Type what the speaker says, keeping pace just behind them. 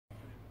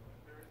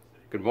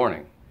Good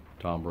morning,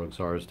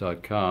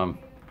 TomBrooksArtist.com.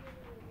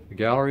 The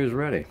gallery is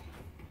ready.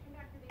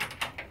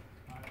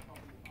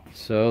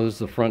 So this is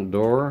the front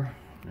door,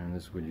 and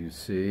this is what you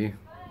see.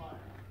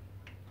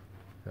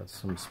 Got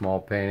some small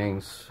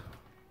paintings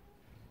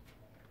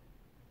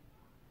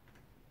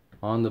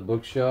on the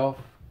bookshelf,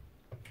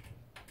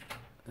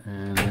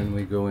 and then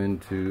we go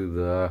into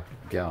the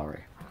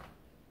gallery.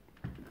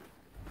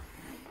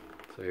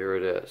 So here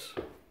it is.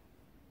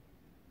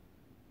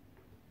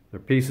 There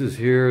are pieces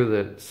here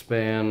that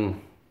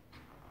span,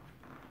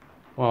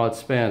 well, it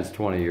spans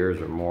 20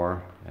 years or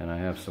more, and I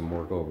have some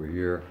work over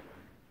here.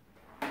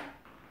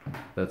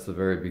 That's the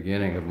very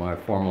beginning of my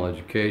formal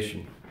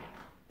education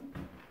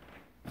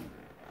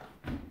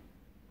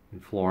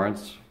in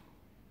Florence.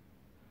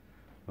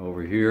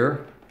 Over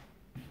here,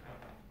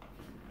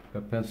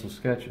 got pencil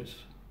sketches,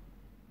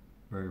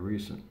 very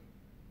recent.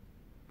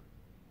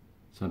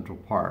 Central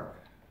Park.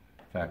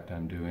 In fact,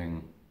 I'm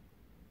doing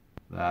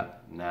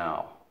that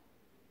now.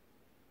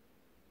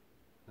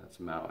 That's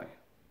Maui.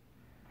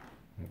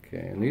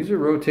 Okay, and these are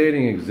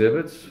rotating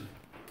exhibits.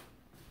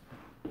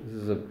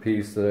 This is a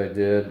piece that I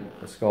did,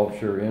 a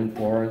sculpture in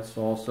Florence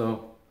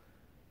also,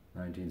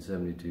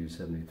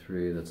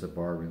 1972-73. That's a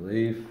bas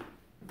relief.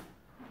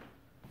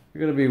 There's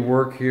going to be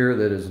work here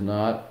that is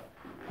not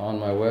on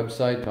my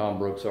website,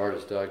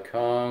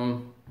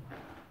 TomBrooksArtist.com,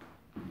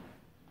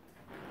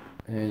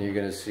 and you're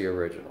going to see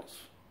originals.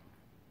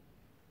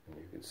 And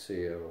you can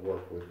see I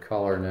work with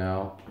color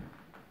now.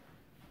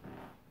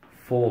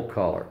 Full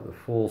color, the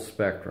full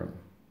spectrum.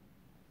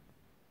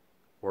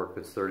 Work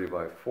that's 30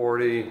 by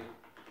 40.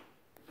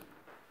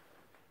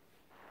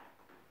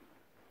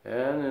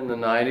 And in the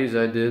 90s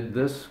I did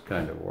this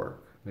kind of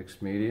work,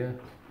 mixed media.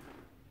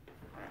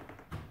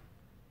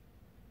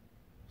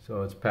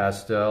 So it's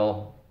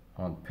pastel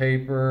on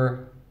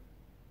paper,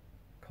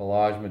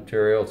 collage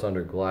material, it's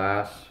under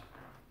glass.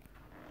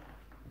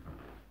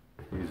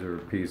 These are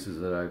pieces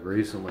that I've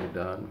recently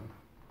done.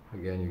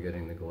 Again, you're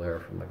getting the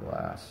glare from the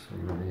glass, so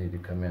you really need to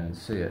come in and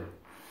see it.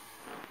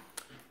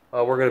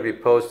 We're going to be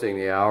posting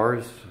the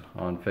hours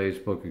on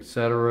Facebook,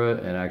 etc.,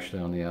 and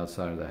actually on the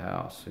outside of the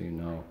house, so you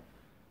know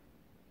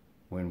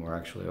when we're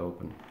actually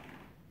open.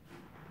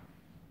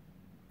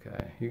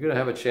 Okay, you're going to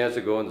have a chance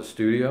to go in the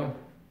studio.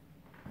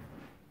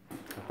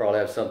 I'll probably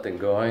have something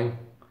going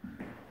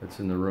that's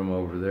in the room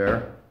over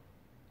there,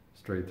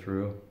 straight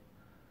through.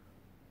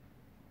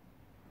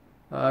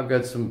 I've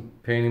got some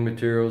painting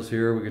materials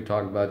here. We could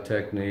talk about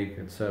technique,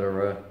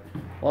 etc.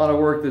 A lot of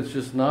work that's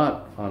just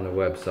not on the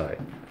website.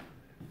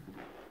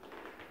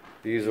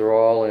 These are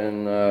all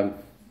in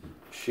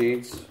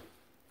sheets,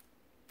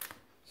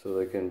 so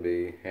they can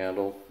be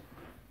handled.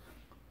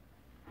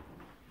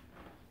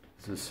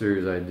 It's a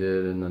series I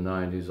did in the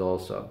 90s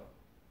also.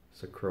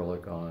 It's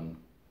acrylic on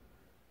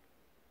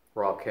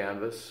raw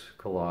canvas,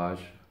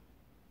 collage.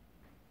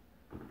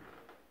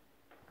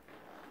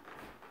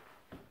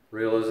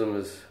 Realism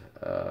is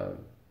a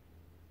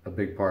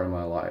big part of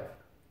my life.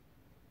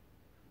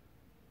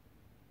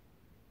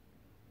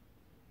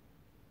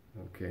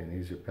 Okay, and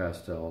these are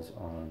pastels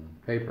on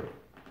paper.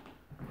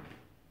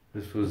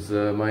 This was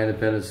my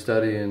independent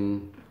study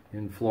in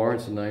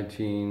Florence in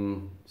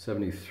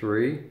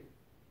 1973.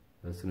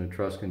 That's an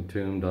Etruscan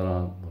tomb done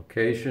on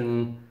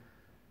location.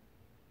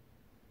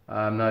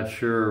 I'm not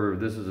sure,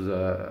 this is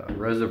a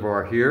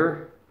reservoir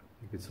here.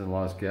 I think it's in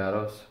Los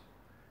Gatos.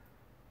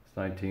 It's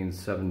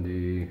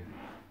 1970,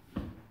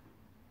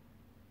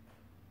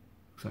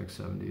 looks like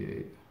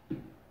 78.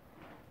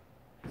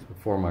 It's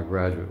before my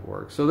graduate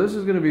work. So this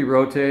is going to be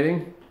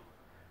rotating.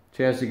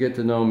 Chance to get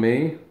to know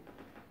me,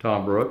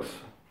 Tom Brooks,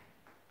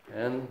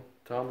 and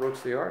Tom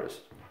Brooks the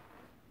artist.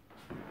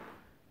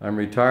 I'm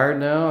retired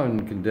now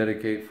and can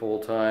dedicate full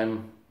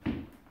time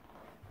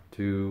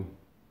to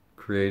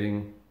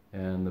creating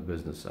and the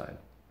business side.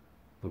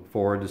 Look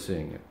forward to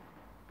seeing you.